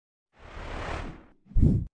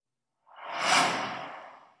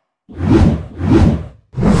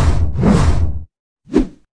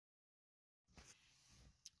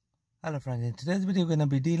Hello friends, in today's video we're going to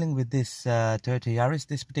be dealing with this Toyota Yaris.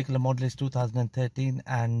 This particular model is 2013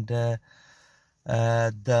 and the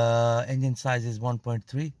engine size is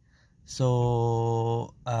 1.3.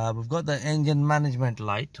 So we've got the engine management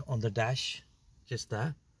light on the dash just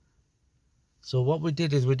there. So what we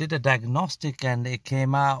did is we did a diagnostic and it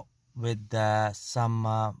came out with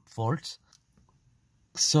some faults.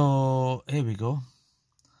 So here we go.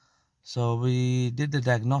 So we did the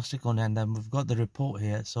diagnostic on it and then we've got the report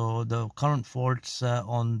here. So the current faults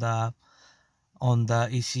on the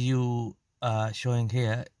ECU showing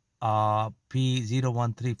here are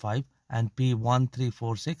P0135 and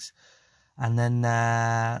P1346, and then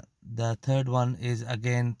the third one is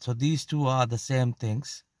again, so these two are the same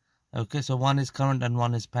things. Okay, so one is current and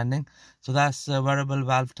one is pending. So that's a variable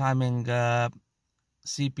valve timing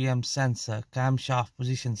CPM sensor, camshaft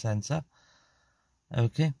position sensor.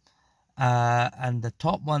 Okay. And the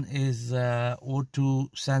top one is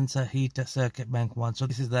O2 sensor heater circuit bank 1. So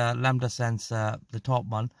this is the lambda sensor, the top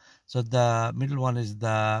one. So the middle one is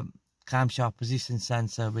the camshaft position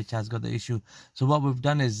sensor, which has got the issue. So what we've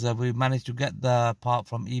done is we managed to get the part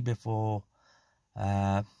from eBay for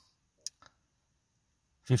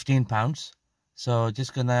 £15. So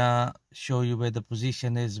just gonna show you where the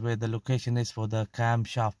position is, where the location is for the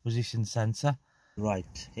camshaft position sensor.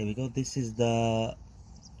 Right, here we go. This is the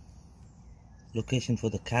location for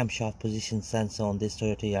the camshaft position sensor on this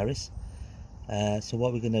Toyota Yaris. So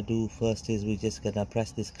what we're gonna do first is we're just gonna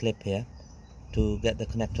press this clip here to get the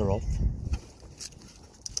connector off.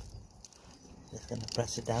 Just gonna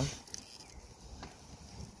press it down.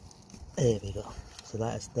 There we go. So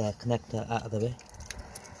that is the connector out of the way,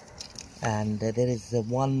 and there is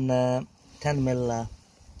one 10mm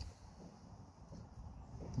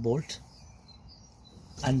bolt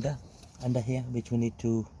under here, which we need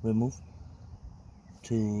to remove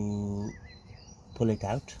to pull it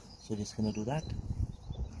out. So just gonna do that.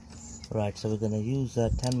 Right, so we're gonna use a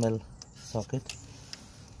 10mm socket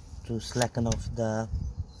to slacken off the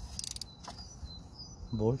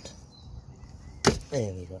bolt.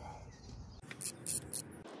 There we go.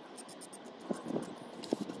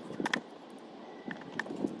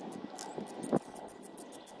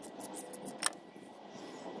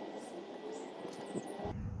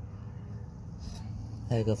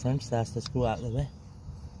 There you go friends, that's the screw out of the way.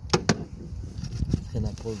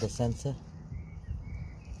 Gonna pull the sensor.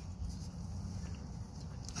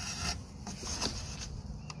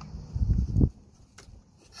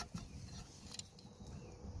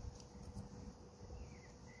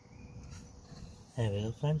 There we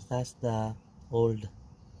go friends, that's the old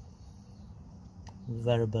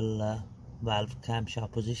variable valve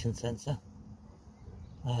camshaft position sensor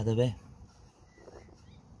out of the way.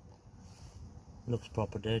 Looks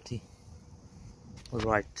proper dirty.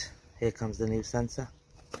 Right, here comes the new sensor.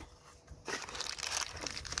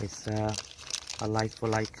 It's a like for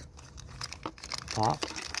like part.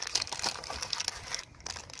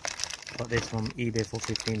 Got this from eBay for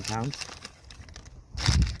 £15.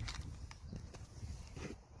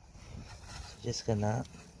 Just gonna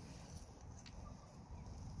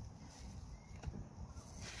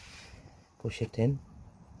push it in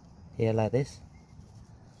here like this,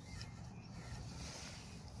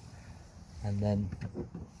 and then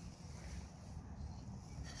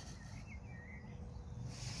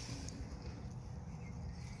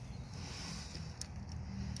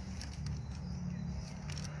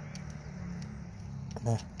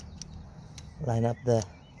line up the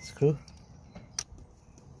screw.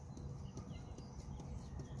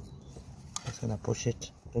 Just gonna push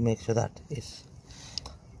it to make sure that it's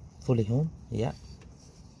fully home. Yeah,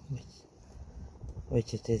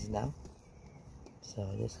 which it is now.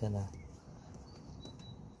 So just gonna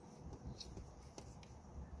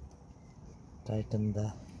tighten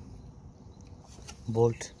the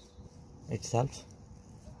bolt itself.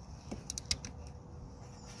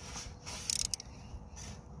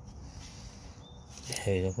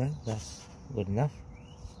 There you go friends, that's good enough.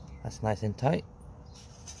 That's nice and tight.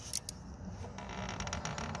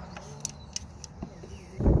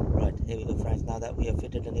 Right, here we go friends, now that we have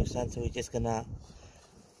fitted the new sensor, we're just gonna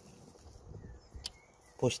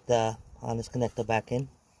push the harness connector back in.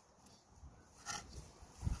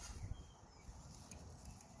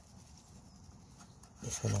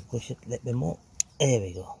 Just gonna push it a little bit more. There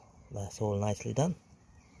we go, that's all nicely done.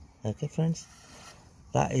 Okay friends,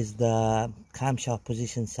 that is the camshaft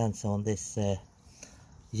position sensor on this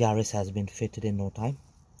Yaris has been fitted in no time.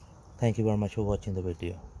 Thank you very much for watching the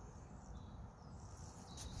video.